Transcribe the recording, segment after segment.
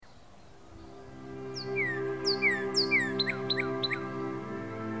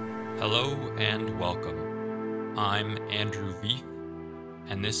Hello and welcome. I'm Andrew Veith,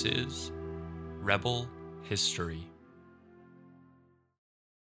 and this is Rebel History.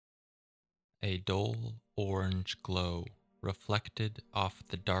 A dull orange glow reflected off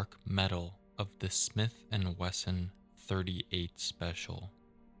the dark metal of the Smith & Wesson 38 Special.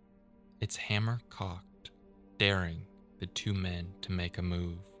 Its hammer cocked, daring the two men to make a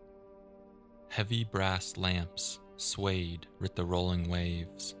move. Heavy brass lamps swayed with the rolling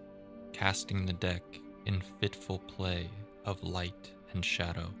waves, casting the deck in fitful play of light and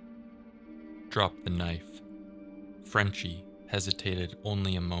shadow. Drop the knife. Frenchie hesitated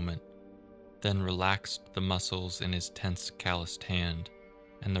only a moment, then relaxed the muscles in his tense, calloused hand,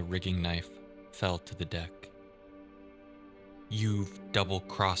 and the rigging knife fell to the deck. "You've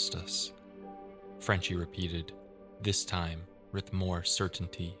double-crossed us," Frenchie repeated, this time with more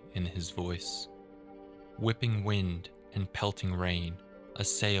certainty in his voice. Whipping wind and pelting rain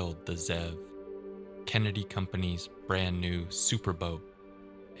assailed the Zev, Kennedy Company's brand new superboat,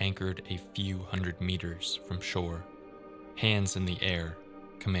 anchored a few hundred meters from shore. "Hands in the air,"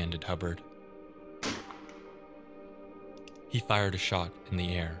 commanded Hubbard. He fired a shot in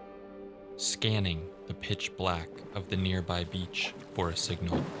the air, scanning the pitch black of the nearby beach for a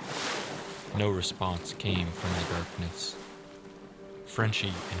signal. No response came from the darkness.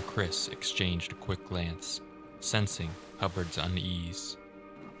 Frenchie and Chris exchanged a quick glance, sensing Hubbard's unease.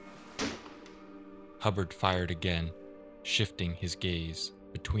 Hubbard fired again, shifting his gaze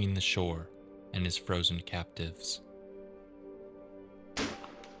between the shore and his frozen captives.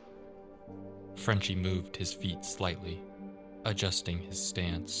 Frenchie moved his feet slightly, adjusting his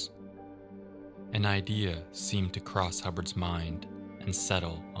stance. An idea seemed to cross Hubbard's mind and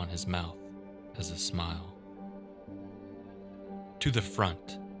settle on his mouth as a smile. "To the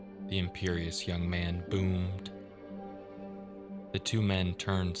front," the imperious young man boomed. The two men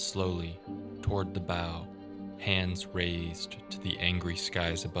turned slowly toward the bow, hands raised to the angry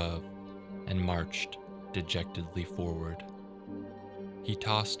skies above, and marched dejectedly forward. He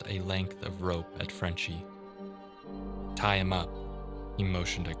tossed a length of rope at Frenchie. "Tie him up," he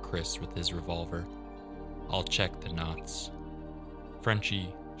motioned at Chris with his revolver. "I'll check the knots."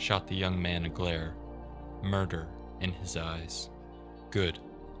 Frenchie shot the young man a glare, murder in his eyes. "Good.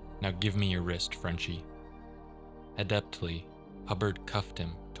 Now give me your wrist, Frenchie." Adeptly, Hubbard cuffed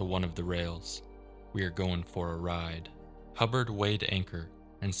him to one of the rails. "We are going for a ride." Hubbard weighed anchor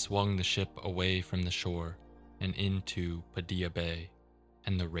and swung the ship away from the shore and into Padilla Bay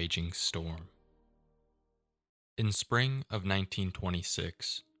and the raging storm. In spring of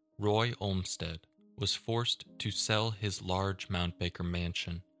 1926, Roy Olmsted was forced to sell his large Mount Baker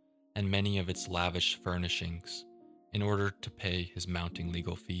mansion and many of its lavish furnishings in order to pay his mounting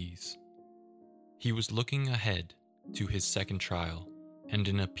legal fees. He was looking ahead to his second trial and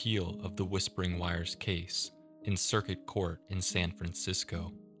an appeal of the Whispering Wires case in circuit court in San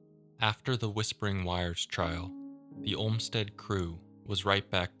Francisco. After the Whispering Wires trial, the Olmsted crew was right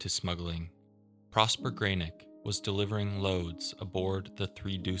back to smuggling. Prosper Granick was delivering loads aboard the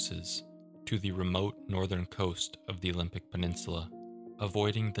Three Deuces to the remote northern coast of the Olympic Peninsula,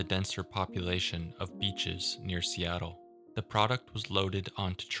 avoiding the denser population of beaches near Seattle. The product was loaded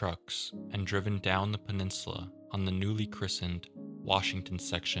onto trucks and driven down the peninsula on the newly christened Washington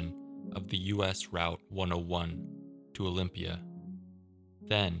section of the U.S. Route 101 to Olympia.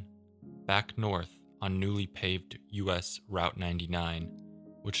 Then, back north on newly paved U.S. Route 99,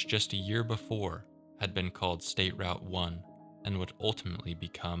 which just a year before had been called State Route 1 and would ultimately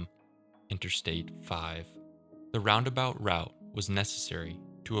become Interstate 5. The roundabout route was necessary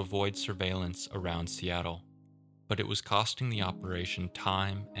to avoid surveillance around Seattle, but it was costing the operation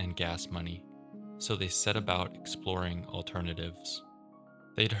time and gas money, so they set about exploring alternatives.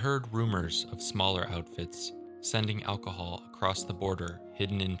 They'd heard rumors of smaller outfits sending alcohol across the border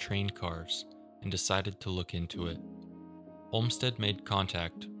hidden in train cars and decided to look into it. Olmsted made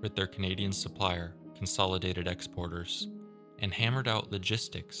contact with their Canadian supplier, Consolidated Exporters, and hammered out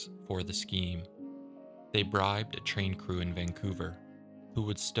logistics for the scheme. They bribed a train crew in Vancouver, who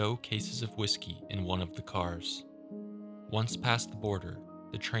would stow cases of whiskey in one of the cars. Once past the border,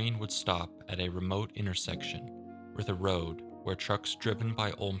 the train would stop at a remote intersection with a road where trucks driven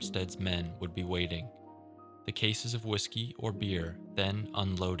by Olmsted's men would be waiting. The cases of whiskey or beer then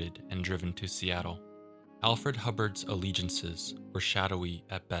unloaded and driven to Seattle. Alfred Hubbard's allegiances were shadowy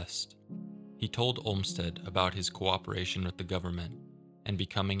at best. He told Olmsted about his cooperation with the government and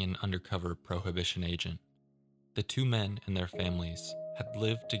becoming an undercover prohibition agent. The two men and their families had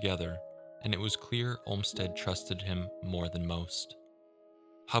lived together, and it was clear Olmsted trusted him more than most.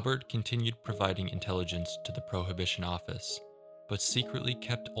 Hubbard continued providing intelligence to the Prohibition Office, but secretly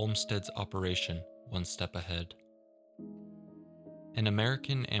kept Olmsted's operation one step ahead. An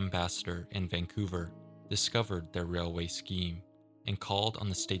American ambassador in Vancouver discovered their railway scheme and called on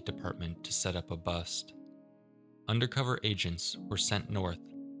the State Department to set up a bust. Undercover agents were sent north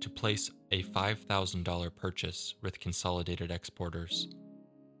to place a $5,000 purchase with Consolidated Exporters.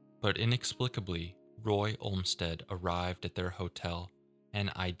 But inexplicably, Roy Olmsted arrived at their hotel and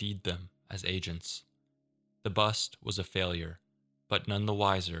ID'd them as agents. The bust was a failure, but none the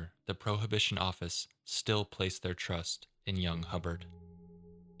wiser, the Prohibition Office still placed their trust in young Hubbard.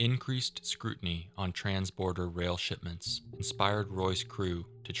 Increased scrutiny on trans-border rail shipments inspired Roy's crew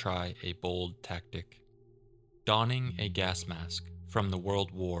to try a bold tactic. Donning a gas mask from the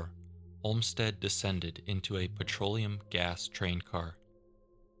World War, Olmsted descended into a petroleum gas train car.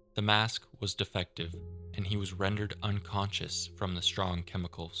 The mask was defective, and he was rendered unconscious from the strong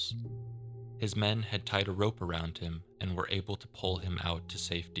chemicals. His men had tied a rope around him and were able to pull him out to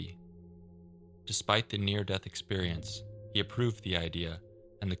safety. Despite the near-death experience, he approved the idea,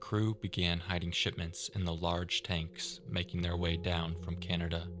 and the crew began hiding shipments in the large tanks making their way down from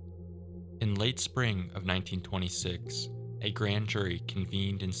Canada. In late spring of 1926, a grand jury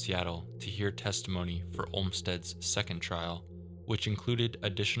convened in Seattle to hear testimony for Olmsted's second trial, which included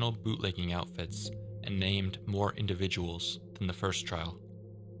additional bootlegging outfits and named more individuals than the first trial.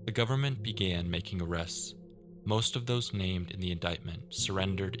 The government began making arrests. Most of those named in the indictment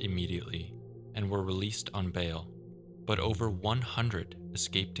surrendered immediately and were released on bail, but over 100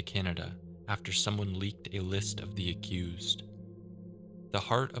 escaped to Canada after someone leaked a list of the accused. The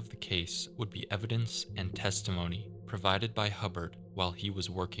heart of the case would be evidence and testimony provided by Hubbard while he was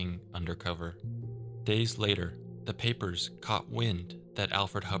working undercover. Days later, the papers caught wind that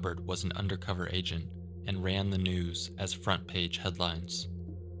Alfred Hubbard was an undercover agent and ran the news as front-page headlines.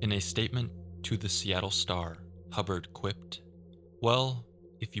 In a statement to the Seattle Star, Hubbard quipped, "Well,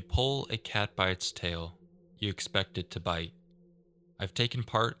 if you pull a cat by its tail, you expect it to bite. I've taken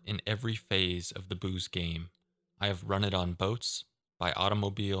part in every phase of the booze game. I have run it on boats, by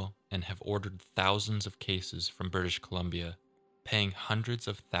automobile, and have ordered thousands of cases from British Columbia, paying hundreds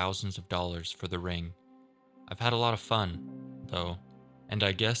of thousands of dollars for the ring. I've had a lot of fun, though, and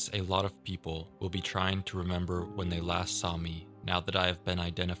I guess a lot of people will be trying to remember when they last saw me now that I have been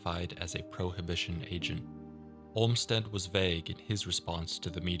identified as a Prohibition agent." Olmsted was vague in his response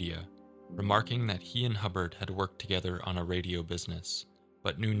to the media, remarking that he and Hubbard had worked together on a radio business,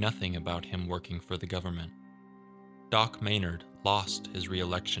 but knew nothing about him working for the government. Doc Maynard lost his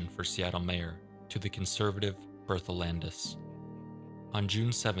re-election for Seattle mayor to the conservative Bertha Landis. On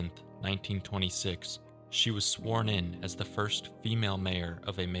June 7, 1926, she was sworn in as the first female mayor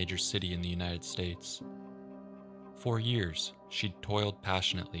of a major city in the United States. For years, she'd toiled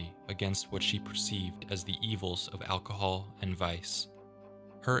passionately against what she perceived as the evils of alcohol and vice.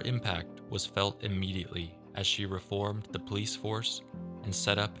 Her impact was felt immediately as she reformed the police force and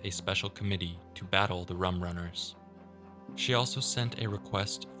set up a special committee to battle the rum runners. She also sent a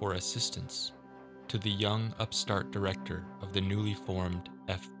request for assistance to the young upstart director of the newly formed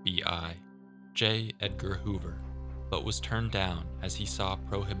FBI, J. Edgar Hoover, but was turned down as he saw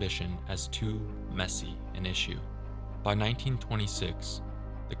Prohibition as too messy an issue. By 1926,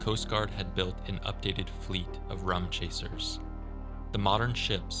 the Coast Guard had built an updated fleet of rum chasers. The modern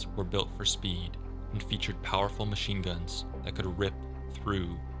ships were built for speed and featured powerful machine guns that could rip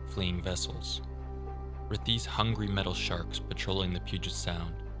through fleeing vessels. With these hungry metal sharks patrolling the Puget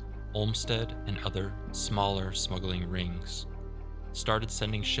Sound, Olmsted and other smaller smuggling rings started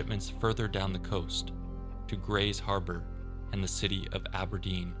sending shipments further down the coast to Grays Harbor and the city of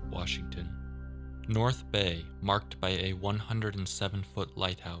Aberdeen, Washington. North Bay, marked by a 107-foot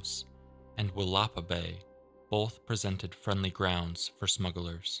lighthouse, and Willapa Bay both presented friendly grounds for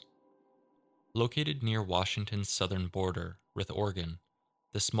smugglers. Located near Washington's southern border with Oregon,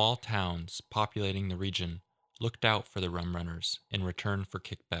 the small towns populating the region looked out for the rum runners in return for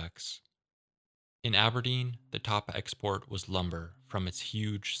kickbacks. In Aberdeen, the top export was lumber from its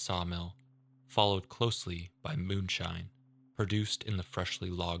huge sawmill, followed closely by moonshine, produced in the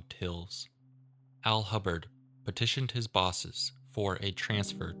freshly logged hills. Al Hubbard petitioned his bosses for a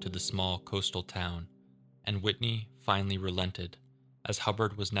transfer to the small coastal town, and Whitney finally relented, as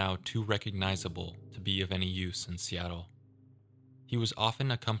Hubbard was now too recognizable to be of any use in Seattle. He was often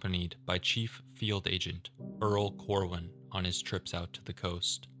accompanied by Chief Field Agent Earl Corwin on his trips out to the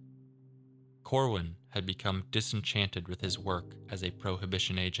coast. Corwin had become disenchanted with his work as a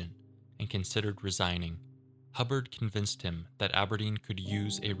Prohibition agent and considered resigning. Hubbard convinced him that Aberdeen could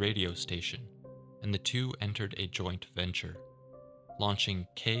use a radio station, and the two entered a joint venture, launching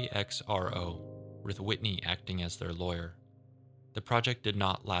KXRO, with Whitney acting as their lawyer. The project did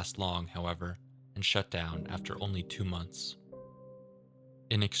not last long, however, and shut down after only 2 months.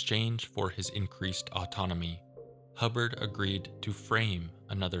 In exchange for his increased autonomy, Hubbard agreed to frame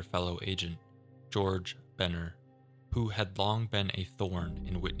another fellow agent, George Benner, who had long been a thorn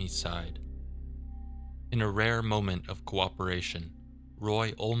in Whitney's side. In a rare moment of cooperation,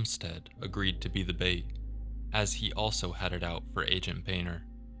 Roy Olmsted agreed to be the bait, as he also had it out for Agent Boehner,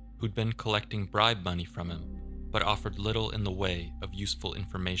 who'd been collecting bribe money from him, but offered little in the way of useful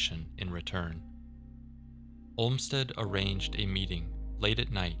information in return. Olmsted arranged a meeting late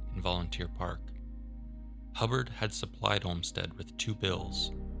at night in Volunteer Park. Hubbard had supplied Olmsted with 2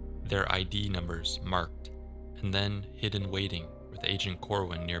 bills, their ID numbers marked, and then hidden waiting with Agent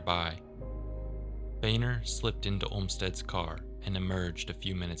Corwin nearby. Boehner slipped into Olmsted's car and emerged a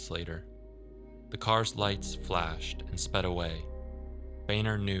few minutes later. The car's lights flashed and sped away.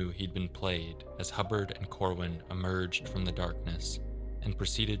 Boehner knew he'd been played as Hubbard and Corwin emerged from the darkness and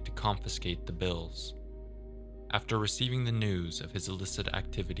proceeded to confiscate the bills. After receiving the news of his illicit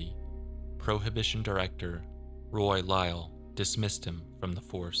activity, Prohibition Director Roy Lyle dismissed him from the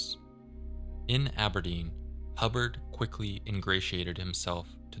force. In Aberdeen, Hubbard quickly ingratiated himself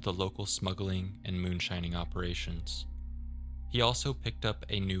to the local smuggling and moonshining operations. He also picked up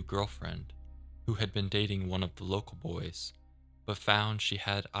a new girlfriend, who had been dating one of the local boys, but found she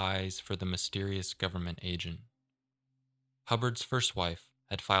had eyes for the mysterious government agent. Hubbard's first wife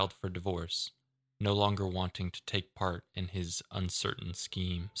had filed for divorce, no longer wanting to take part in his uncertain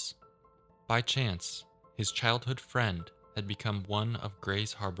schemes. By chance, his childhood friend had become one of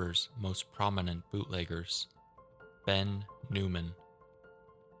Grays Harbor's most prominent bootleggers, Ben Newman.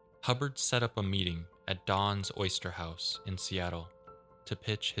 Hubbard set up a meeting at Don's Oyster House in Seattle to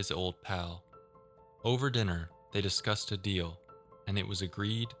pitch his old pal. Over dinner, they discussed a deal, and it was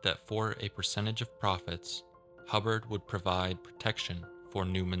agreed that for a percentage of profits, Hubbard would provide protection for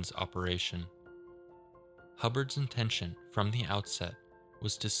Newman's operation. Hubbard's intention from the outset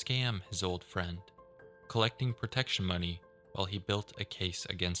was to scam his old friend, collecting protection money while he built a case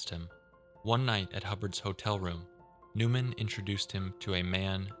against him. One night at Hubbard's hotel room, Newman introduced him to a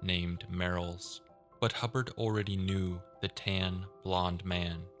man named Merrills, but Hubbard already knew the tan, blonde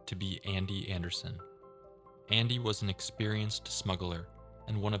man to be Andy Anderson. Andy was an experienced smuggler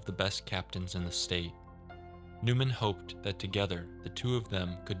and one of the best captains in the state. Newman hoped that together the two of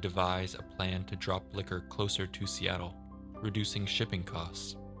them could devise a plan to drop liquor closer to Seattle, reducing shipping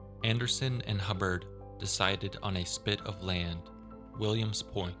costs. Anderson and Hubbard decided on a spit of land, Williams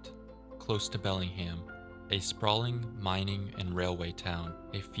Point, close to Bellingham, a sprawling mining and railway town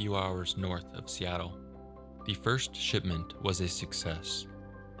a few hours north of Seattle. The first shipment was a success,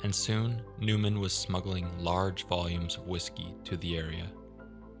 and soon Newman was smuggling large volumes of whiskey to the area.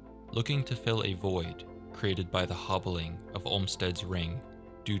 Looking to fill a void created by the hobbling of Olmsted's ring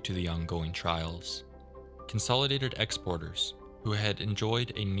due to the ongoing trials, Consolidated Exporters, who had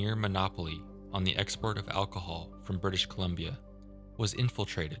enjoyed a near monopoly on the export of alcohol from British Columbia, was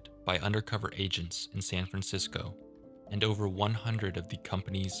infiltrated by undercover agents in San Francisco, and over 100 of the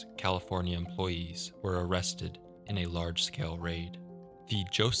company's California employees were arrested in a large-scale raid. The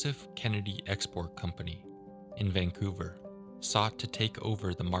Joseph Kennedy Export Company in Vancouver sought to take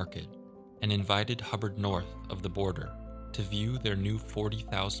over the market and invited Hubbard north of the border to view their new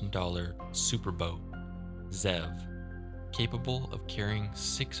 $40,000 superboat, Zev, capable of carrying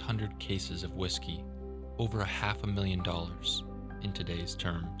 600 cases of whiskey, over $500,000 in today's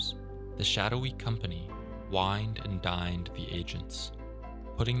terms. The shadowy company wined and dined the agents,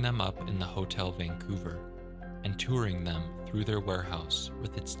 putting them up in the Hotel Vancouver and touring them through their warehouse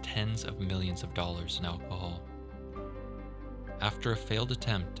with its tens of millions of dollars in alcohol. After a failed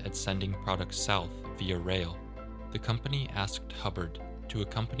attempt at sending products south via rail, the company asked Hubbard to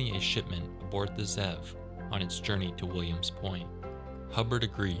accompany a shipment aboard the Zev on its journey to Williams Point. Hubbard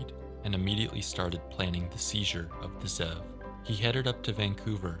agreed and immediately started planning the seizure of the Zev. He headed up to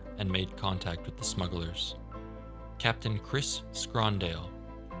Vancouver and made contact with the smugglers. Captain Chris Scrondale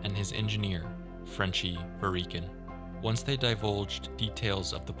and his engineer, Frenchie Varican. Once they divulged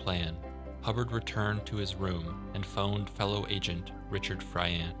details of the plan, Hubbard returned to his room and phoned fellow agent Richard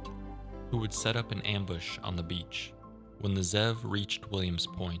Friant, who would set up an ambush on the beach. When the Zev reached Williams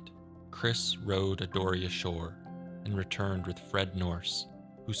Point, Chris rowed a dory ashore and returned with Fred Norse,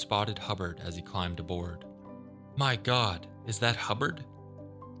 who spotted Hubbard as he climbed aboard. "My God, is that Hubbard?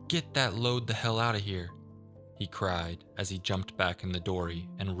 Get that load the hell out of here," he cried as he jumped back in the dory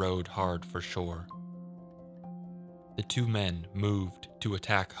and rowed hard for shore. The two men moved to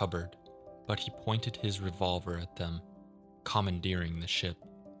attack Hubbard, but he pointed his revolver at them, commandeering the ship.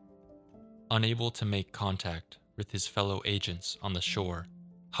 Unable to make contact, with his fellow agents on the shore,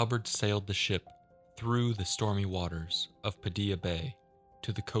 Hubbard sailed the ship through the stormy waters of Padilla Bay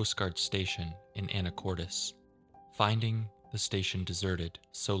to the Coast Guard station in Anacortes. Finding the station deserted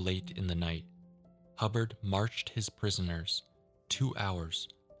so late in the night, Hubbard marched his prisoners 2 hours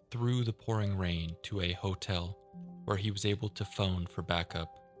through the pouring rain to a hotel where he was able to phone for backup.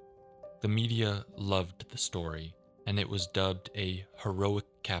 The media loved the story, and it was dubbed a heroic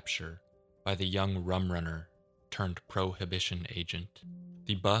capture by the young rum runner turned prohibition agent.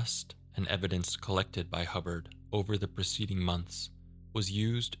 The bust and evidence collected by Hubbard over the preceding months was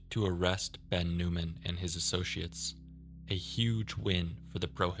used to arrest Ben Newman and his associates, a huge win for the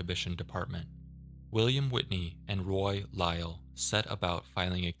Prohibition Department. William Whitney and Roy Lyle set about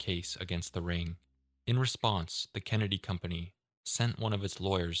filing a case against the ring. In response, the Kennedy Company sent one of its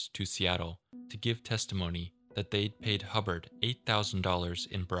lawyers to Seattle to give testimony that they'd paid Hubbard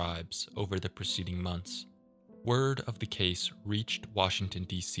 $8,000 in bribes over the preceding months. Word of the case reached Washington,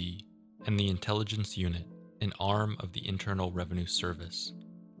 D.C., and the Intelligence Unit, an arm of the Internal Revenue Service,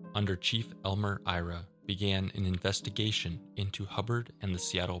 under Chief Elmer Ira, began an investigation into Hubbard and the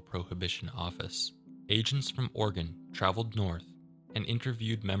Seattle Prohibition Office. Agents from Oregon traveled north and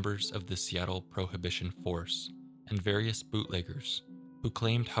interviewed members of the Seattle Prohibition Force and various bootleggers who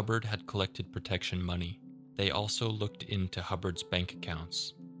claimed Hubbard had collected protection money. They also looked into Hubbard's bank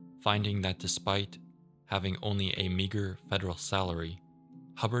accounts, finding that despite having only a meager federal salary,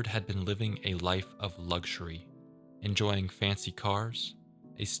 Hubbard had been living a life of luxury, enjoying fancy cars,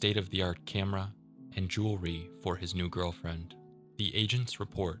 a state-of-the-art camera, and jewelry for his new girlfriend. The agent's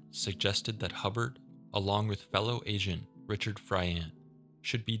report suggested that Hubbard, along with fellow agent Richard Fryant,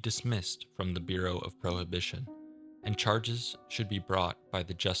 should be dismissed from the Bureau of Prohibition, and charges should be brought by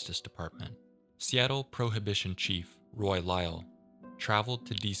the Justice Department. Seattle Prohibition Chief Roy Lyle traveled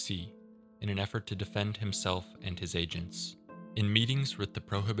to D.C. in an effort to defend himself and his agents. In meetings with the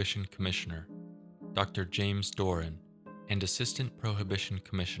Prohibition Commissioner, Dr. James Doran, and Assistant Prohibition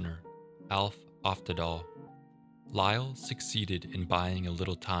Commissioner Alf Oftedal, Lyle succeeded in buying a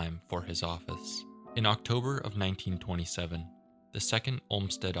little time for his office. In October of 1927, the second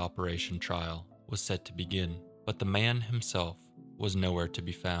Olmsted Operation trial was set to begin, but the man himself was nowhere to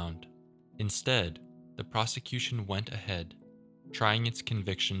be found. Instead, the prosecution went ahead, trying its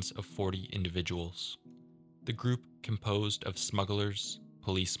convictions of 40 individuals. The group composed of smugglers,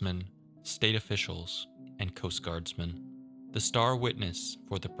 policemen, state officials, and Coast Guardsmen. The star witness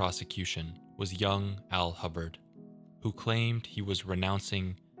for the prosecution was young Al Hubbard, who claimed he was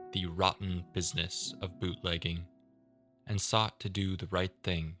renouncing the rotten business of bootlegging and sought to do the right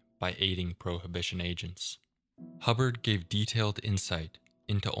thing by aiding Prohibition agents. Hubbard gave detailed insight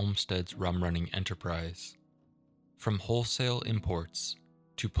into Olmsted's rum-running enterprise. From wholesale imports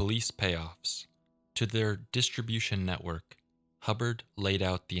to police payoffs to their distribution network, Hubbard laid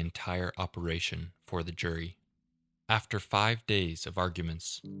out the entire operation for the jury. After 5 days of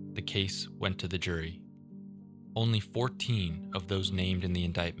arguments, the case went to the jury. Only 14 of those named in the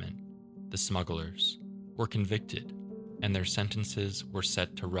indictment, the smugglers, were convicted, and their sentences were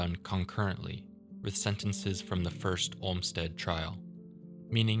set to run concurrently with sentences from the first Olmsted trial,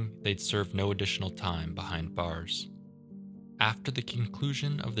 meaning they'd serve no additional time behind bars. After the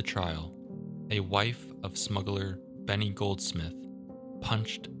conclusion of the trial, a wife of smuggler Benny Goldsmith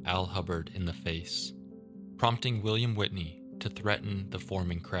punched Al Hubbard in the face, prompting William Whitney to threaten the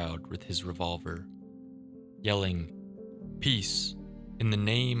forming crowd with his revolver, yelling, "Peace in the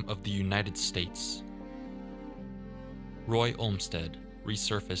name of the United States." Roy Olmsted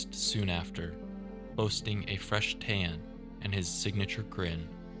resurfaced soon after, boasting a fresh tan and his signature grin.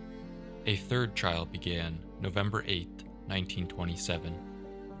 A third trial began November 8, 1927,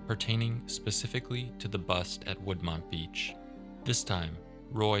 pertaining specifically to the bust at Woodmont Beach. This time,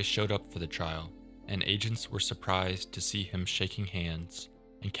 Roy showed up for the trial, and agents were surprised to see him shaking hands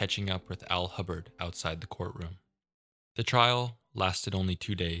and catching up with Al Hubbard outside the courtroom. The trial lasted only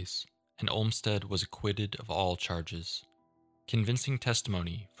 2 days, and Olmsted was acquitted of all charges. Convincing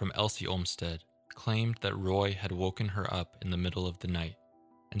testimony from Elsie Olmsted claimed that Roy had woken her up in the middle of the night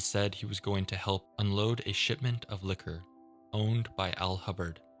and said he was going to help unload a shipment of liquor owned by Al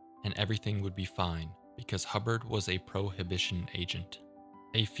Hubbard, and everything would be fine because Hubbard was a Prohibition agent.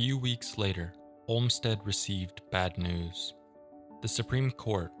 A few weeks later, Olmsted received bad news. The Supreme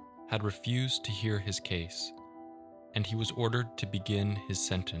Court had refused to hear his case, and he was ordered to begin his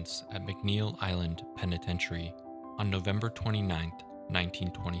sentence at McNeil Island Penitentiary on November 29,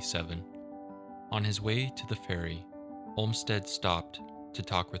 1927. On his way to the ferry, Olmsted stopped to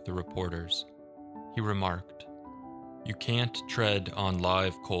talk with the reporters. He remarked, "You can't tread on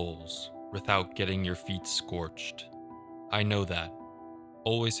live coals. without getting your feet scorched. I know that.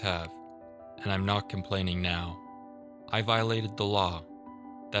 Always have. And I'm not complaining now. I violated the law.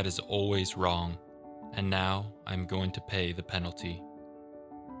 That is always wrong. And now I'm going to pay the penalty.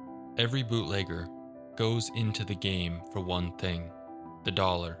 Every bootlegger goes into the game for one thing, the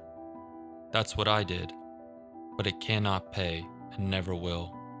dollar. That's what I did. But it cannot pay and never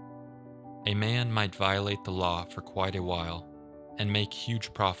will. A man might violate the law for quite a while and make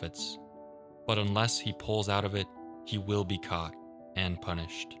huge profits, but unless he pulls out of it, he will be caught and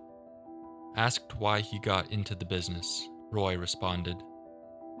punished. Asked why he got into the business, Roy responded,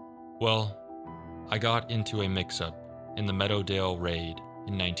 "Well, I got into a mix-up in the Meadowdale raid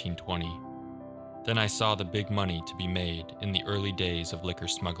in 1920. Then I saw the big money to be made in the early days of liquor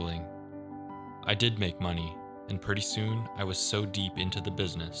smuggling. I did make money, and pretty soon I was so deep into the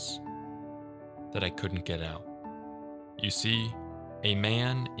business that I couldn't get out. You see, a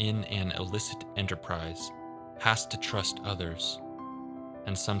man in an illicit enterprise has to trust others,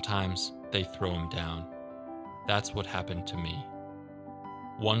 and sometimes they throw him down. That's what happened to me.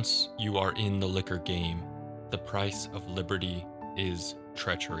 Once you are in the liquor game, the price of liberty is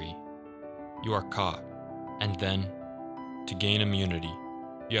treachery. You are caught, and then, to gain immunity,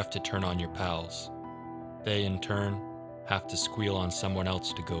 you have to turn on your pals. They, in turn, have to squeal on someone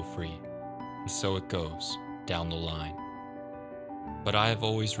else to go free, and so it goes down the line. But I have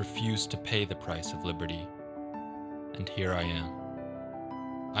always refused to pay the price of liberty, and here I am.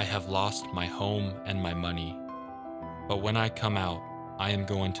 I have lost my home and my money, but when I come out, I am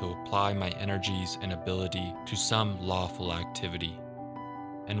going to apply my energies and ability to some lawful activity,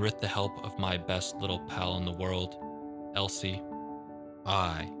 and with the help of my best little pal in the world, Elsie,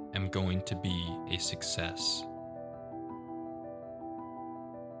 I am going to be a success."